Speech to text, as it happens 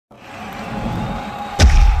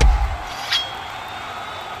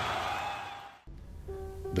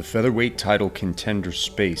The featherweight title contender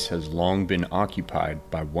space has long been occupied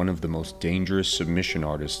by one of the most dangerous submission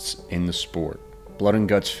artists in the sport. Blood and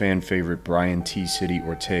Guts fan favorite Brian T-City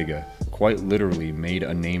Ortega quite literally made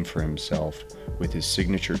a name for himself with his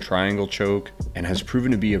signature triangle choke and has proven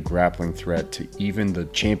to be a grappling threat to even the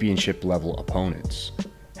championship level opponents.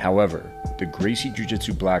 However, the Gracie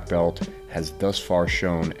Jiu-Jitsu black belt has thus far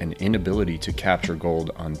shown an inability to capture gold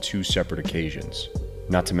on 2 separate occasions,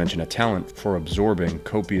 not to mention a talent for absorbing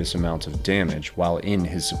copious amounts of damage while in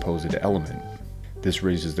his supposed element. This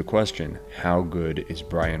raises the question, how good is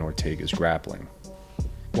Brian Ortega's grappling?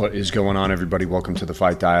 What is going on, everybody? Welcome to the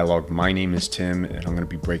Fight Dialogue. My name is Tim, and I'm going to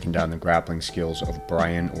be breaking down the grappling skills of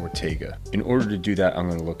Brian Ortega. In order to do that, I'm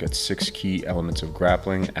going to look at 6 key elements of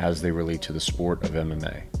grappling as they relate to the sport of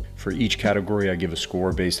MMA. For each category, I give a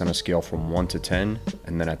score based on a scale from 1 to 10,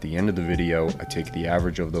 and then at the end of the video, I take the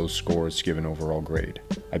average of those scores to give an overall grade.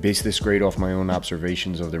 I base this grade off my own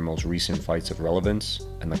observations of their most recent fights of relevance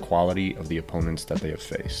and the quality of the opponents that they have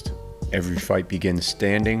faced. Every fight begins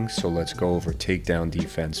standing, so let's go over takedown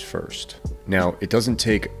defense first. Now, it doesn't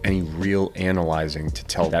take any real analyzing to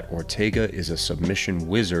tell that Ortega is a submission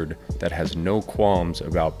wizard that has no qualms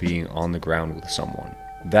about being on the ground with someone.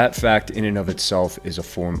 That fact in and of itself is a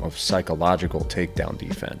form of psychological takedown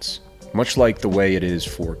defense. Much like the way it is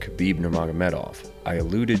for Khabib Nurmagomedov, I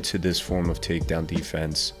alluded to this form of takedown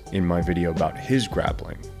defense in my video about his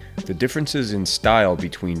grappling. The differences in style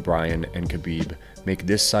between Brian and Khabib make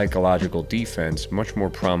this psychological defense much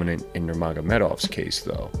more prominent in Nurmagomedov's case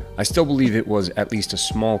though. I still believe it was at least a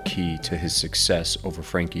small key to his success over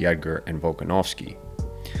Frankie Edgar and Volkanovski,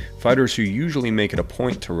 fighters who usually make it a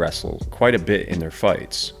point to wrestle quite a bit in their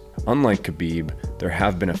fights. Unlike Khabib, there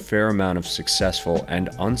have been a fair amount of successful and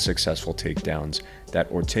unsuccessful takedowns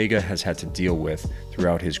that Ortega has had to deal with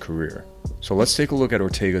throughout his career. So let's take a look at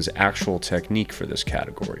Ortega's actual technique for this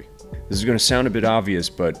category. This is going to sound a bit obvious,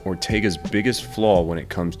 but Ortega's biggest flaw when it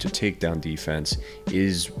comes to takedown defense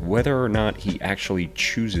is whether or not he actually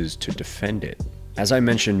chooses to defend it. As I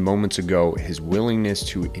mentioned moments ago, his willingness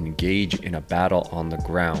to engage in a battle on the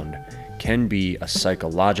ground can be a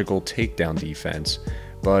psychological takedown defense,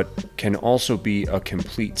 but can also be a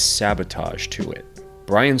complete sabotage to it.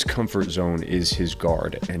 Brian's comfort zone is his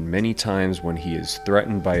guard, and many times when he is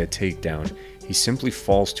threatened by a takedown, he simply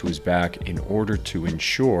falls to his back in order to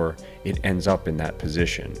ensure it ends up in that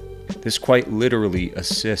position. This quite literally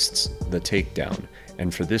assists the takedown,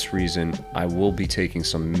 and for this reason, I will be taking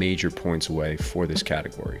some major points away for this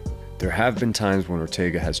category. There have been times when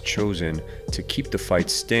Ortega has chosen to keep the fight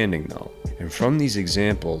standing though, and from these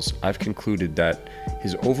examples, I've concluded that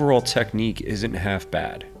his overall technique isn't half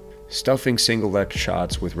bad. Stuffing single leg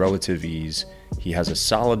shots with relative ease, he has a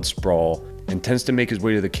solid sprawl, and tends to make his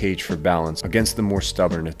way to the cage for balance against the more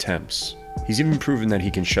stubborn attempts. He's even proven that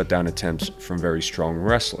he can shut down attempts from very strong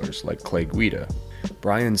wrestlers like Clay Guida.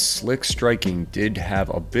 Brian's slick striking did have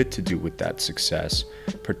a bit to do with that success,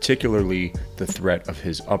 particularly the threat of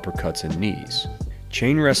his uppercuts and knees.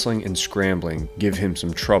 Chain wrestling and scrambling give him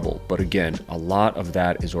some trouble, but again, a lot of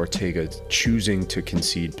that is Ortega choosing to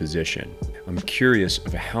concede position. I'm curious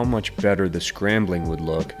of how much better the scrambling would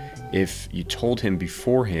look if you told him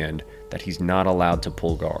beforehand that he's not allowed to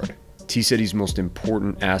pull guard. T-City's most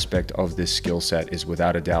important aspect of this skill set is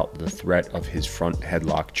without a doubt the threat of his front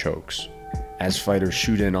headlock chokes. As fighters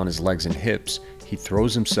shoot in on his legs and hips, he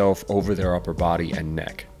throws himself over their upper body and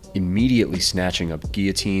neck, immediately snatching up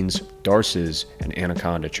guillotines, darces, and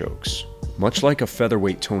anaconda chokes. Much like a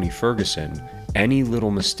featherweight Tony Ferguson, any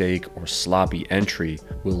little mistake or sloppy entry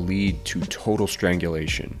will lead to total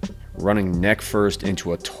strangulation. Running neck first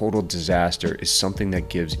into a total disaster is something that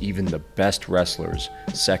gives even the best wrestlers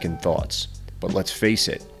second thoughts. But let's face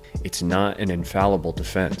it, it's not an infallible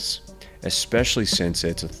defense, especially since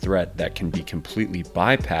it's a threat that can be completely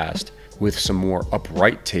bypassed with some more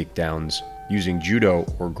upright takedowns using judo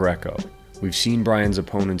or Greco. We've seen Brian's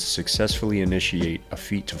opponents successfully initiate a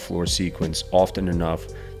feet to floor sequence often enough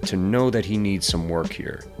to know that he needs some work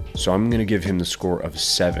here. So I'm going to give him the score of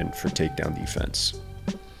 7 for takedown defense.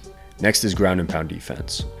 Next is ground and pound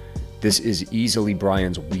defense. This is easily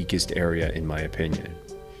Brian's weakest area in my opinion.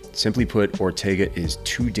 Simply put, Ortega is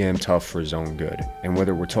too damn tough for his own good, and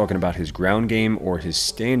whether we're talking about his ground game or his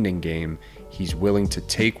standing game, he's willing to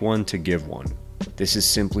take one to give one. This is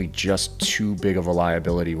simply just too big of a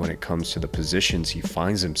liability when it comes to the positions he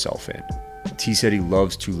finds himself in. T-City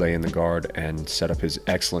loves to lay in the guard and set up his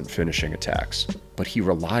excellent finishing attacks, but he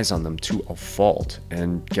relies on them to a fault,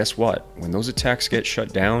 and guess what? When those attacks get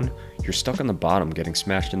shut down, you're stuck on the bottom getting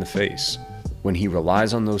smashed in the face. When he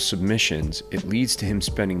relies on those submissions, it leads to him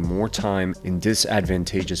spending more time in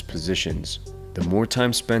disadvantageous positions, The more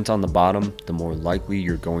time spent on the bottom, the more likely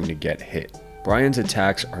you're going to get hit. Bryan's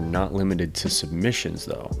attacks are not limited to submissions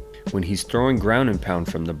though. When he's throwing ground and pound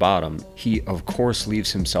from the bottom, he of course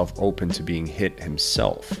leaves himself open to being hit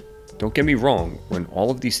himself. Don't get me wrong, when all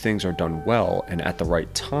of these things are done well and at the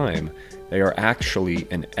right time, they are actually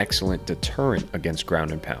an excellent deterrent against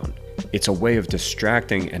ground and pound. It's a way of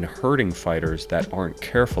distracting and hurting fighters that aren't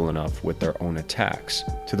careful enough with their own attacks,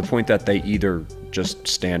 to the point that they either just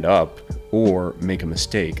stand up or make a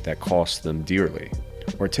mistake that costs them dearly.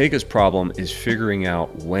 Ortega's problem is figuring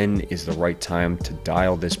out when is the right time to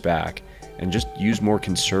dial this back and just use more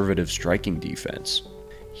conservative striking defense.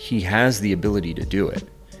 He has the ability to do it.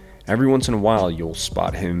 Every once in a while you'll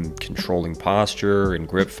spot him controlling posture and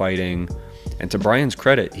grip fighting, and to Bryan's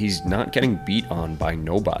credit, he's not getting beat on by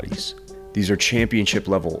nobodies. These are championship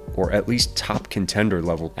level, or at least top contender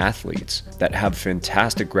level athletes that have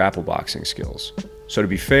fantastic grapple boxing skills. So to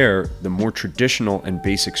be fair, the more traditional and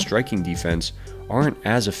basic striking defense aren't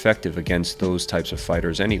as effective against those types of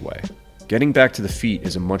fighters anyway. Getting back to the feet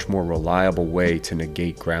is a much more reliable way to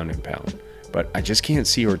negate ground and pound, but I just can't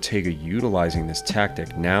see Ortega utilizing this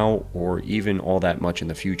tactic now or even all that much in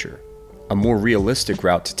the future. A more realistic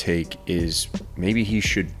route to take is maybe he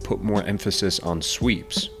should put more emphasis on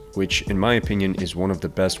sweeps, which in my opinion is one of the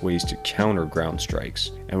best ways to counter ground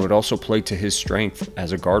strikes, and would also play to his strength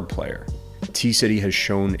as a guard player. T-City has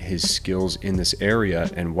shown his skills in this area,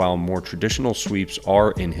 and while more traditional sweeps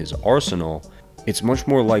are in his arsenal, it's much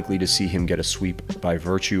more likely to see him get a sweep by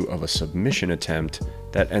virtue of a submission attempt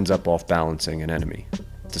that ends up off-balancing an enemy.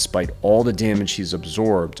 Despite all the damage he's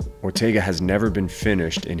absorbed, Ortega has never been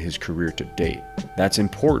finished in his career to date. That's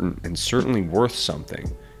important and certainly worth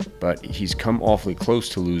something, but he's come awfully close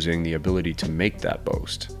to losing the ability to make that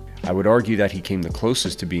boast. I would argue that he came the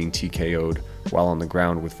closest to being TKO'd while on the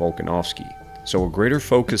ground with Volkanovski. So a greater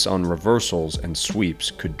focus on reversals and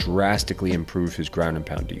sweeps could drastically improve his ground and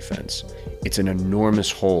pound defense. It's an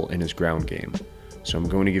enormous hole in his ground game, so I'm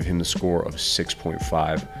going to give him the score of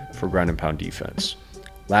 6.5 for ground and pound defense.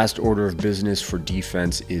 Last order of business for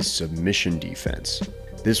defense is submission defense.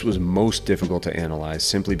 This was most difficult to analyze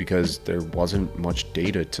simply because there wasn't much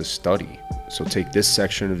data to study. So take this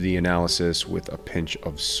section of the analysis with a pinch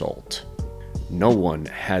of salt. No one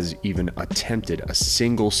has even attempted a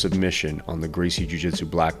single submission on the Gracie Jiu-Jitsu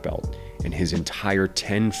black belt in his entire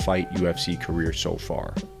 10-fight UFC career so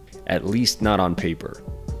far. At least not on paper.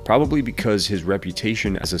 Probably because his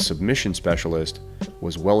reputation as a submission specialist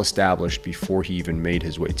was well established before he even made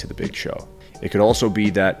his way to the big show. It could also be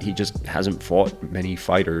that he just hasn't fought many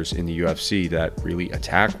fighters in the UFC that really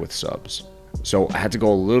attack with subs. So I had to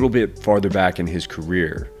go a little bit farther back in his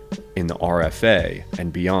career, in the RFA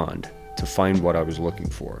and beyond, to find what I was looking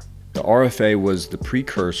for. The RFA was the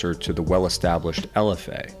precursor to the well-established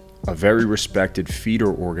LFA, a very respected feeder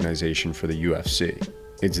organization for the UFC.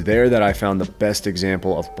 It's there that I found the best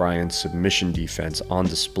example of Bryan's submission defense on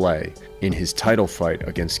display in his title fight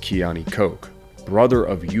against Keani Koch, brother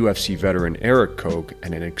of UFC veteran Eric Koch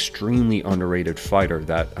and an extremely underrated fighter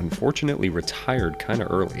that unfortunately retired kinda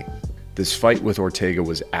early. This fight with Ortega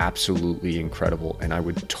was absolutely incredible, and I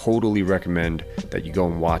would totally recommend that you go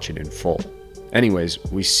and watch it in full. Anyways,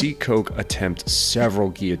 we see Koch attempt several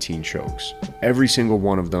guillotine chokes. Every single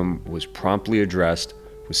one of them was promptly addressed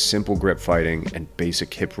with simple grip fighting and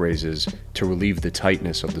basic hip raises to relieve the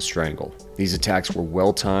tightness of the strangle. These attacks were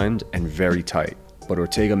well timed and very tight, but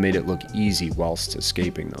Ortega made it look easy whilst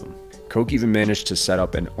escaping them. Koch even managed to set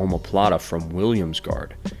up an omoplata from Williams'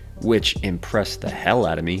 guard, which impressed the hell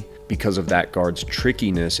out of me because of that guard's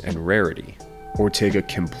trickiness and rarity. Ortega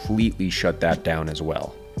completely shut that down as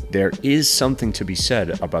well. There is something to be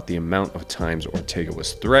said about the amount of times Ortega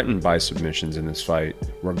was threatened by submissions in this fight.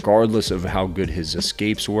 Regardless of how good his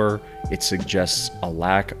escapes were, it suggests a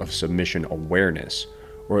lack of submission awareness,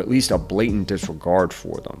 or at least a blatant disregard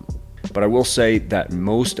for them. But I will say that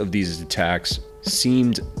most of these attacks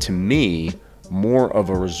seemed, to me, more of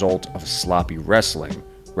a result of sloppy wrestling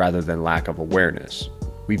rather than lack of awareness.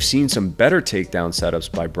 We've seen some better takedown setups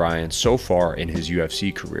by Bryan so far in his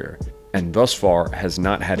UFC career, and thus far has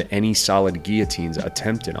not had any solid guillotines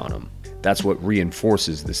attempted on him. That's what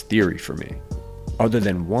reinforces this theory for me. Other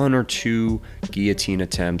than one or two guillotine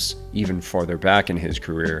attempts even farther back in his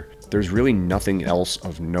career, there's really nothing else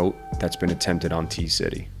of note that's been attempted on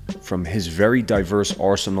T-City. From his very diverse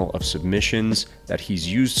arsenal of submissions that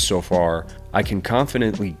he's used so far, I can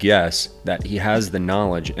confidently guess that he has the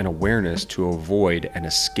knowledge and awareness to avoid and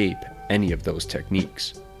escape any of those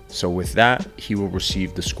techniques. So with that, he will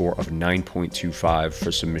receive the score of 9.25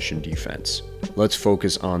 for submission defense. Let's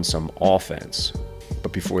focus on some offense.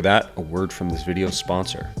 But before that, a word from this video's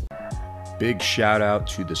sponsor. big shout out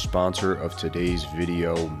to the sponsor of today's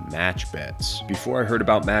video, Match Bets. Before I heard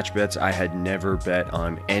about Match Bets, I had never bet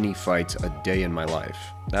on any fights a day in my life.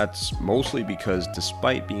 That's mostly because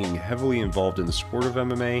despite being heavily involved in the sport of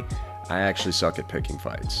MMA, I actually suck at picking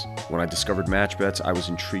fights. When I discovered Match Bets, I was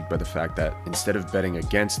intrigued by the fact that instead of betting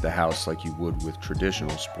against the house like you would with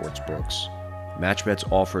traditional sports books, Match Bets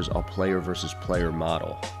offers a player versus player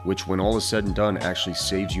model, which when all is said and done actually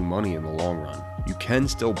saves you money in the long run. You can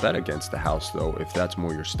still bet against the house though if that's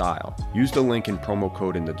more your style. Use the link and promo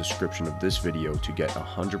code in the description of this video to get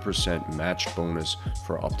 100% match bonus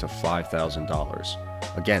for up to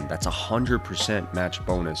 $5,000. Again, that's 100% match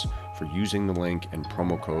bonus for using the link and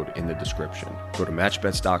promo code in the description. Go to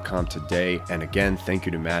matchbets.com today, and again, thank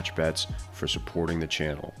you to Match Bets for supporting the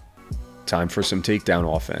channel. Time for some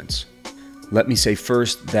takedown offense. Let me say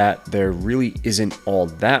first that there really isn't all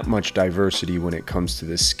that much diversity when it comes to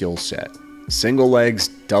this skill set. Single legs,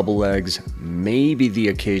 double legs, maybe the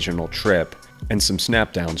occasional trip, and some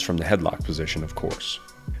snap downs from the headlock position, of course.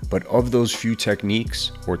 But of those few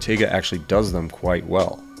techniques, Ortega actually does them quite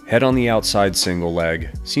well. Head on the outside single leg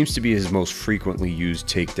seems to be his most frequently used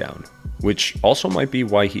takedown, which also might be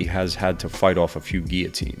why he has had to fight off a few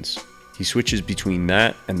guillotines. He switches between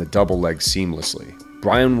that and the double leg seamlessly.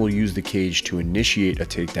 Brian will use the cage to initiate a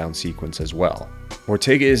takedown sequence as well.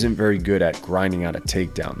 Ortega isn't very good at grinding out a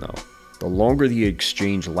takedown though. The longer the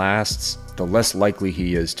exchange lasts, the less likely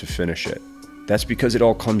he is to finish it. That's because it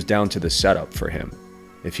all comes down to the setup for him.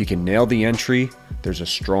 If he can nail the entry, there's a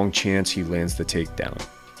strong chance he lands the takedown.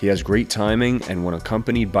 He has great timing, and when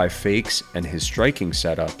accompanied by fakes and his striking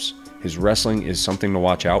setups, his wrestling is something to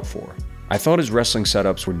watch out for. I thought his wrestling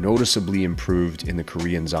setups were noticeably improved in the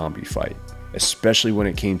Korean Zombie fight, especially when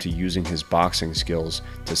it came to using his boxing skills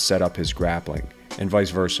to set up his grappling, and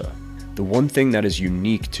vice versa. The one thing that is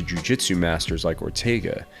unique to jiu-jitsu masters like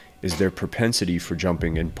Ortega is their propensity for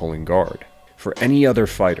jumping and pulling guard. For any other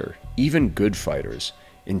fighter, even good fighters,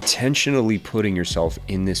 intentionally putting yourself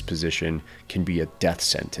in this position can be a death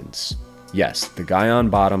sentence. Yes, the guy on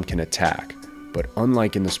bottom can attack, but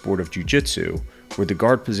unlike in the sport of jiu-jitsu, where the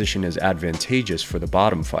guard position is advantageous for the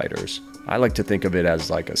bottom fighters, I like to think of it as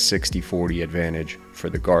like a 60-40 advantage for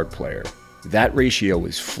the guard player. That ratio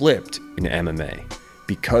is flipped in MMA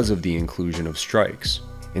because of the inclusion of strikes.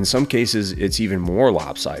 In some cases, it's even more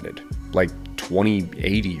lopsided, like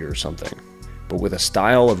 20-80 or something. But with a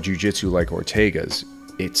style of jiu-jitsu like Ortega's,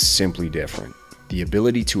 it's simply different. The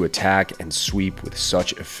ability to attack and sweep with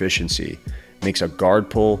such efficiency makes a guard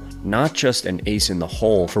pull not just an ace in the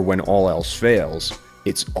hole for when all else fails,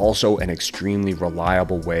 it's also an extremely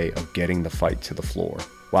reliable way of getting the fight to the floor.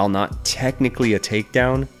 While not technically a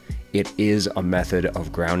takedown, it is a method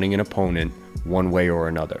of grounding an opponent one way or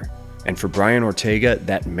another. And for Brian Ortega,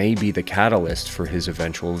 that may be the catalyst for his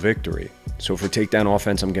eventual victory. So for takedown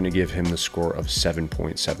offense, I'm going to give him the score of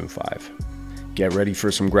 7.75. Get ready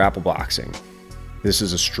for some grapple boxing. This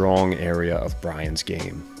is a strong area of Brian's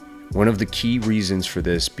game. One of the key reasons for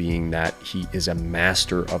this being that he is a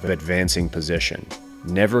master of advancing position.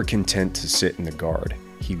 Never content to sit in the guard,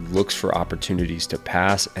 he looks for opportunities to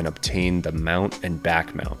pass and obtain the mount and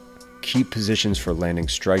back mount. Keep positions for landing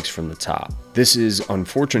strikes from the top. This is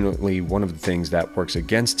unfortunately one of the things that works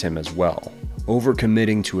against him as well.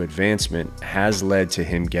 Overcommitting to advancement has led to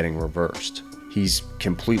him getting reversed. He's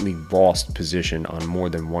completely lost position on more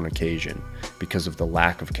than one occasion because of the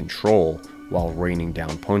lack of control while raining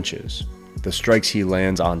down punches. The strikes he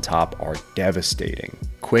lands on top are devastating.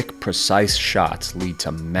 Quick, precise shots lead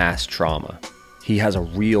to mass trauma. He has a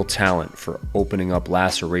real talent for opening up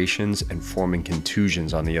lacerations and forming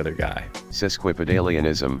contusions on the other guy.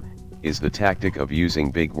 Sesquipedalianism is the tactic of using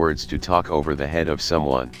big words to talk over the head of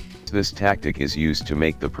someone. This tactic is used to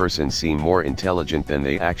make the person seem more intelligent than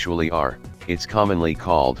they actually are. It's commonly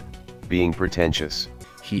called being pretentious.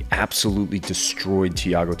 He absolutely destroyed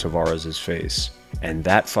Thiago Tavares' face, and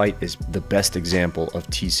that fight is the best example of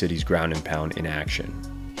T-City's ground and pound in action.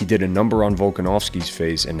 He did a number on Volkanovski's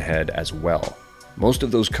face and head as well. Most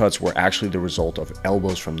of those cuts were actually the result of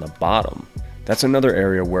elbows from the bottom. That's another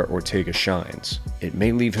area where Ortega shines. It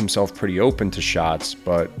may leave himself pretty open to shots,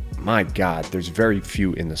 but my God, there's very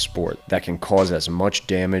few in the sport that can cause as much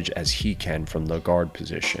damage as he can from the guard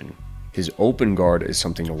position. His open guard is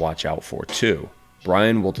something to watch out for too.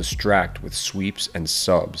 Brian will distract with sweeps and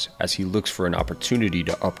subs as he looks for an opportunity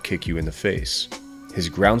to upkick you in the face. His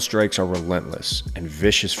ground strikes are relentless and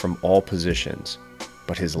vicious from all positions,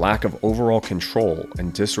 but his lack of overall control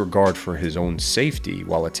and disregard for his own safety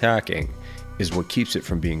while attacking is what keeps it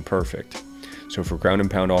from being perfect. So for ground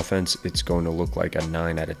and pound offense, it's going to look like a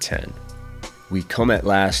 9 out of 10. We come at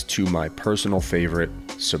last to my personal favorite,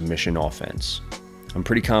 submission offense. I'm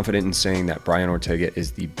pretty confident in saying that Brian Ortega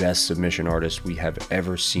is the best submission artist we have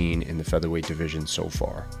ever seen in the featherweight division so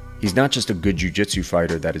far. He's not just a good jiu-jitsu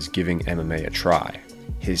fighter that is giving MMA a try.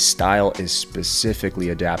 His style is specifically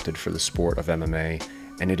adapted for the sport of MMA,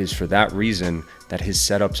 and it is for that reason that his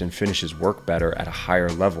setups and finishes work better at a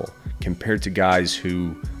higher level compared to guys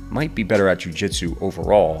who might be better at jiu-jitsu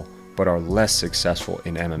overall, but are less successful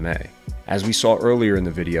in MMA. As we saw earlier in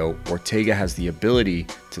the video, Ortega has the ability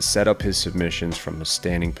to set up his submissions from a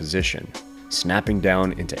standing position, snapping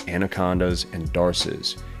down into anacondas and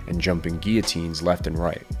darces, and jumping guillotines left and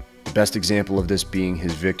right. The best example of this being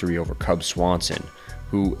his victory over Cub Swanson,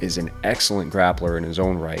 who is an excellent grappler in his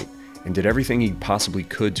own right, and did everything he possibly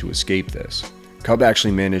could to escape this. Cub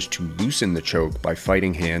actually managed to loosen the choke by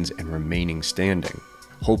fighting hands and remaining standing,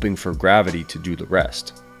 hoping for gravity to do the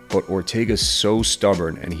rest. But Ortega's so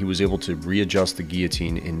stubborn, and he was able to readjust the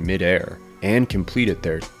guillotine in midair and complete it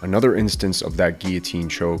there. Another instance of that guillotine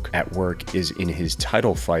choke at work is in his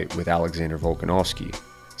title fight with Alexander Volkanovski,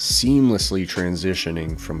 seamlessly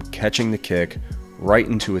transitioning from catching the kick right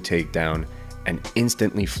into a takedown and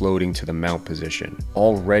instantly floating to the mount position,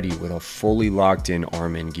 already with a fully locked in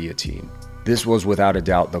arm-in guillotine. This was without a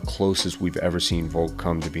doubt the closest we've ever seen Volk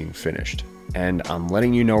come to being finished. And I'm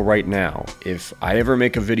letting you know right now, if I ever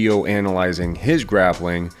make a video analyzing his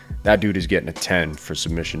grappling, that dude is getting a 10 for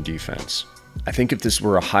submission defense. I think if this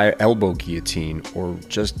were a high elbow guillotine or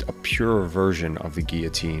just a purer version of the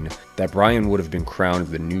guillotine, that Brian would have been crowned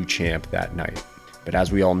the new champ that night. But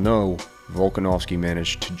as we all know, Volkanovski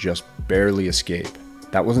managed to just barely escape.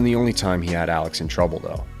 That wasn't the only time he had Alex in trouble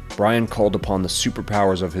though. Brian called upon the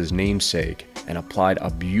superpowers of his namesake and applied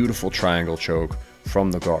a beautiful triangle choke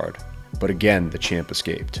from the guard. But again, the champ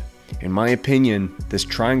escaped. In my opinion, this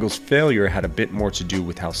triangle's failure had a bit more to do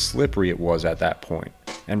with how slippery it was at that point,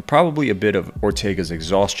 and probably a bit of Ortega's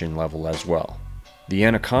exhaustion level as well. The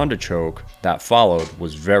anaconda choke that followed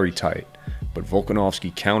was very tight, but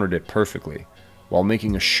Volkanovski countered it perfectly, while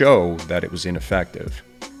making a show that it was ineffective.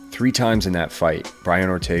 3 times in that fight, Brian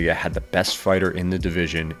Ortega had the best fighter in the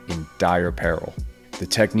division in dire peril. The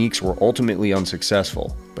techniques were ultimately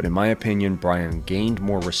unsuccessful, but in my opinion, Brian gained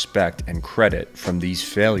more respect and credit from these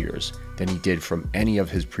failures than he did from any of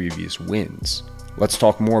his previous wins. Let's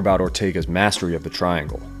talk more about Ortega's mastery of the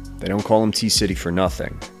triangle. They don't call him T-City for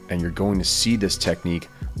nothing, and you're going to see this technique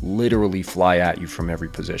literally fly at you from every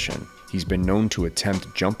position. He's been known to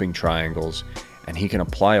attempt jumping triangles, and he can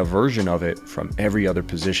apply a version of it from every other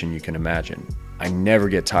position you can imagine. I never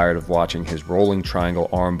get tired of watching his rolling triangle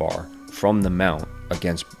armbar from the mount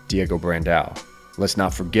against Diego Brandao. Let's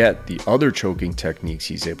not forget the other choking techniques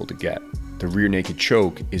he's able to get. The rear naked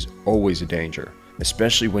choke is always a danger,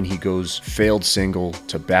 especially when he goes failed single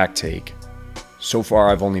to back take. So far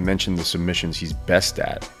I've only mentioned the submissions he's best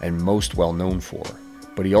at and most well known for,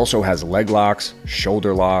 but he also has leg locks,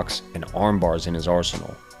 shoulder locks, and arm bars in his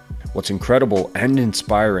arsenal. What's incredible and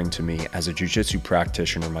inspiring to me as a jiu-jitsu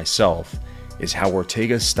practitioner myself is how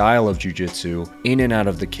Ortega's style of jiu-jitsu in and out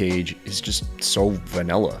of the cage is just so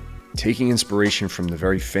vanilla, taking inspiration from the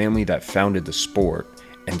very family that founded the sport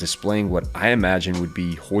and displaying what I imagine would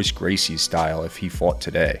be Royce Gracie's style if he fought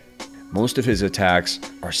today. Most of his attacks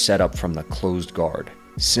are set up from the closed guard,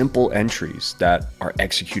 simple entries that are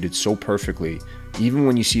executed so perfectly, even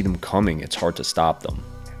when you see them coming, it's hard to stop them.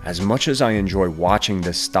 As much as I enjoy watching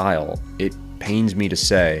this style, it pains me to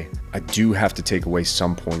say I do have to take away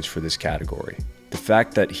some points for this category. The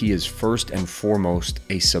fact that he is first and foremost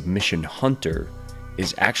a submission hunter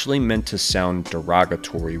is actually meant to sound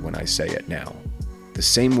derogatory when I say it now. The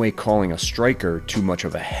same way calling a striker too much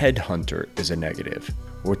of a headhunter is a negative.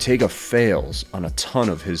 Ortega fails on a ton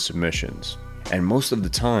of his submissions, and most of the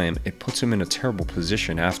time it puts him in a terrible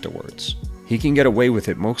position afterwards. He can get away with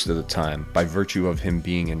it most of the time by virtue of him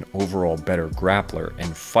being an overall better grappler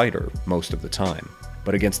and fighter most of the time.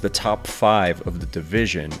 But against the top 5 of the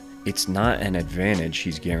division, it's not an advantage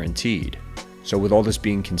he's guaranteed. So with all this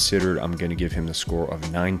being considered, I'm going to give him the score of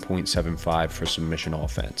 9.75 for submission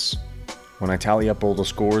offense. When I tally up all the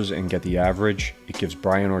scores and get the average, it gives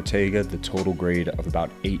Brian Ortega the total grade of about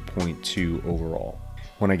 8.2 overall.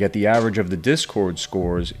 When I get the average of the Discord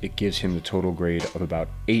scores, it gives him the total grade of about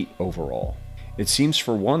 8 overall. It seems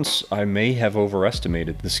for once I may have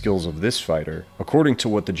overestimated the skills of this fighter, according to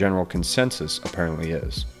what the general consensus apparently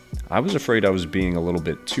is. I was afraid I was being a little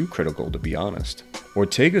bit too critical, to be honest.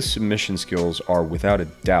 Ortega's submission skills are without a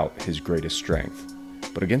doubt his greatest strength,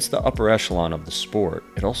 but against the upper echelon of the sport,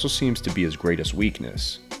 it also seems to be his greatest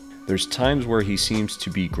weakness. There's times where he seems to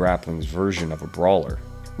be grappling's version of a brawler.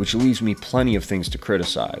 which leaves me plenty of things to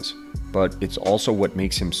criticize, but it's also what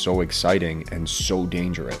makes him so exciting and so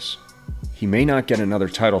dangerous. He may not get another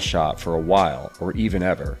title shot for a while, or even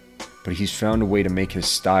ever, but he's found a way to make his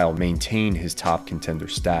style maintain his top contender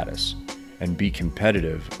status and be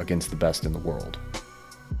competitive against the best in the world.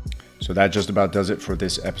 So that just about does it for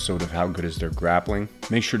this episode of How Good Is Their Grappling.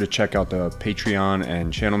 Make sure to check out the Patreon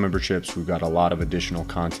and channel memberships. We've got a lot of additional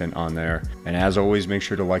content on there. And as always, make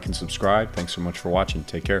sure to like and subscribe. Thanks so much for watching.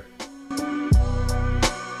 Take care.